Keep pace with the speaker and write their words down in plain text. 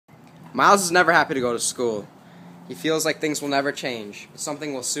Miles is never happy to go to school. He feels like things will never change, but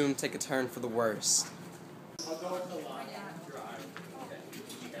something will soon take a turn for the worse.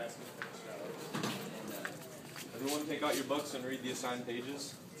 Everyone take out your books and read the assigned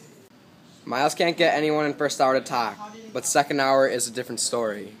pages. Miles can't get anyone in first hour to talk, but second hour is a different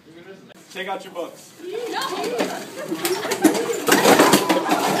story. Take out your books.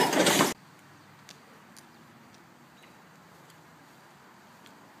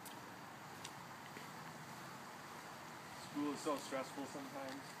 School is so stressful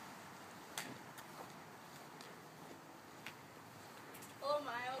sometimes. Hello,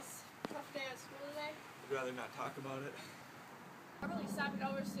 Miles. Tough day at school today? I'd rather not talk about it. Beverly stopping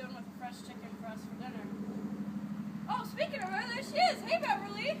over soon with a fresh chicken for us for dinner. Oh, speaking of her, there she is. Hey,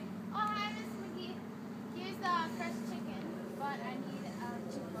 Beverly. Oh, hi, Miss McGee. Here's the fresh chicken, but I need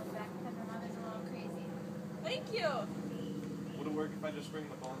chicken bones back because my mother's a little crazy. Thank you. Would it work if I just bring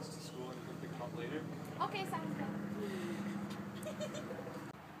the bones to school and you can pick them up later? Okay, sounds good.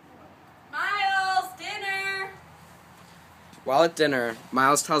 Miles, dinner. While at dinner,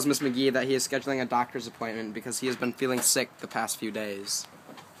 Miles tells Miss McGee that he is scheduling a doctor's appointment because he has been feeling sick the past few days.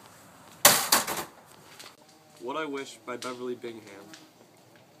 What I Wish by Beverly Bingham.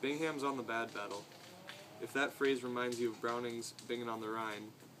 Bingham's on the bad battle. If that phrase reminds you of Browning's Bingen on the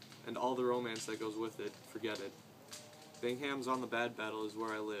Rhine, and all the romance that goes with it, forget it. Bingham's on the bad battle is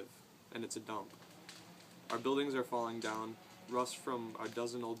where I live, and it's a dump. Our buildings are falling down. Rust from our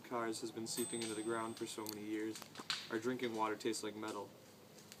dozen old cars has been seeping into the ground for so many years. Our drinking water tastes like metal.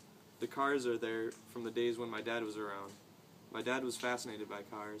 The cars are there from the days when my dad was around. My dad was fascinated by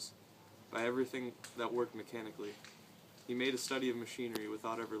cars, by everything that worked mechanically. He made a study of machinery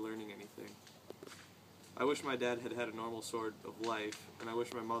without ever learning anything. I wish my dad had had a normal sort of life, and I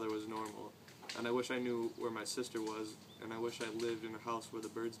wish my mother was normal, and I wish I knew where my sister was, and I wish I lived in a house where the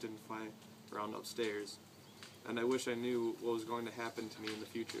birds didn't fly around upstairs, and I wish I knew what was going to happen to me in the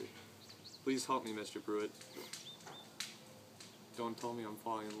future. Please help me, Mr. Pruitt. Don't tell me I'm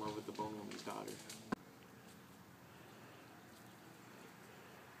falling in love with the bone woman's daughter.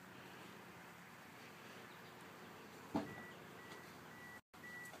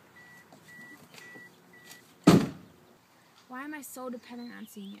 Why am I so dependent on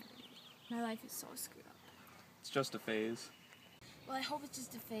seeing you every day? My life is so screwed up. It's just a phase. Well, I hope it's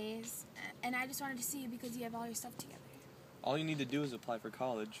just a phase, and I just wanted to see you because you have all your stuff together. All you need to do is apply for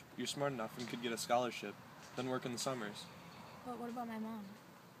college. You're smart enough and could get a scholarship, then work in the summers. But what about my mom?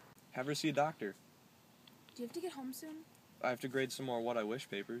 Have her see a doctor. Do you have to get home soon? I have to grade some more What I Wish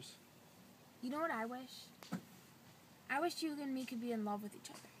papers. You know what I wish? I wish you and me could be in love with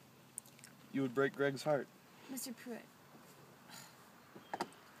each other. You would break Greg's heart. Mr. Pruitt,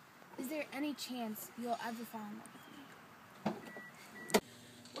 is there any chance you'll ever fall in love with me?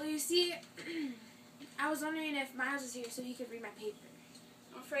 Well, you see, I was wondering if Miles was here so he could read my paper.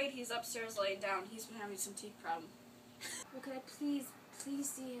 I'm afraid he's upstairs laying down. He's been having some teeth problem. Well, could I please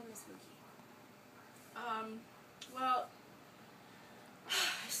see him, Miss McGee? Well,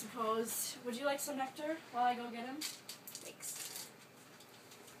 I suppose. Would you like some nectar while I go get him? Thanks.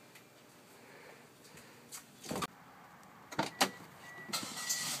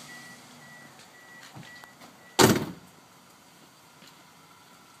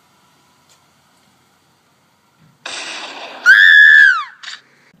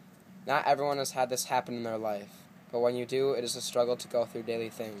 Not everyone has had this happen in their life, but when you do, it is a struggle to go through daily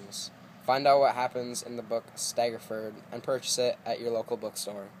things. Find out what happens in the book Staggerford and purchase it at your local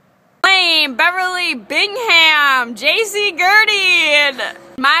bookstore. Beverly Bingham, J.C. Gertie,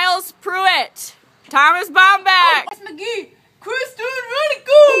 Miles Pruitt, Thomas Bombeck, Miss McGee, Kristen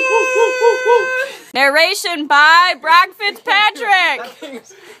Redico. Narration by Brock Fitzpatrick.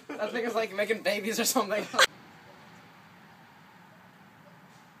 That thing is like making babies or something.